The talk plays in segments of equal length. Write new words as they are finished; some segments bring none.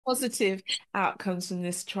positive outcomes from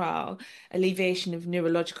this trial, alleviation of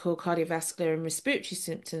neurological, cardiovascular, and respiratory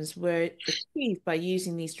symptoms were achieved by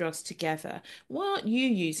using these drugs together. Why aren't you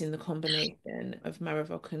using the combination of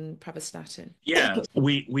Marovoc and pravastatin? Yeah,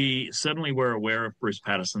 we certainly were aware of Bruce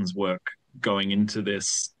Patterson's work going into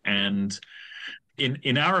this, and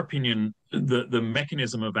in our opinion, the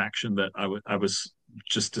mechanism of action that I was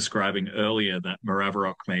just describing earlier, that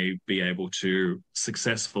Maraviroc may be able to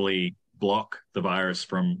successfully block the virus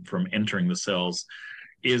from entering the cells,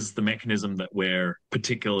 is the mechanism that we're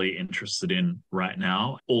particularly interested in right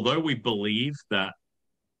now. Although we believe that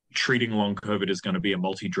treating long COVID is going to be a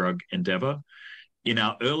multi-drug endeavor, in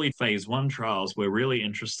our early phase 1 trials, we're really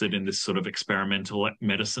interested in this sort of experimental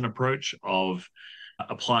medicine approach of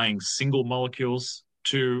applying single molecules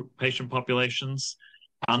to patient populations,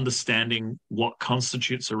 understanding what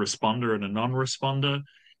constitutes a responder and a non-responder,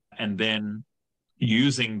 and then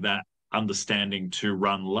using that understanding to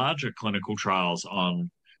run larger clinical trials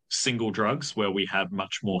on single drugs where we have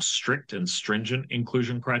much more strict and stringent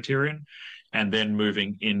inclusion criterion, and then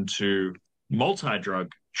moving into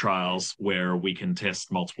multi-drug trials where we can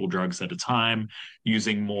test multiple drugs at a time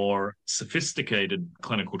using more sophisticated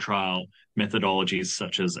clinical trial methodologies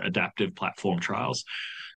such as adaptive platform trials.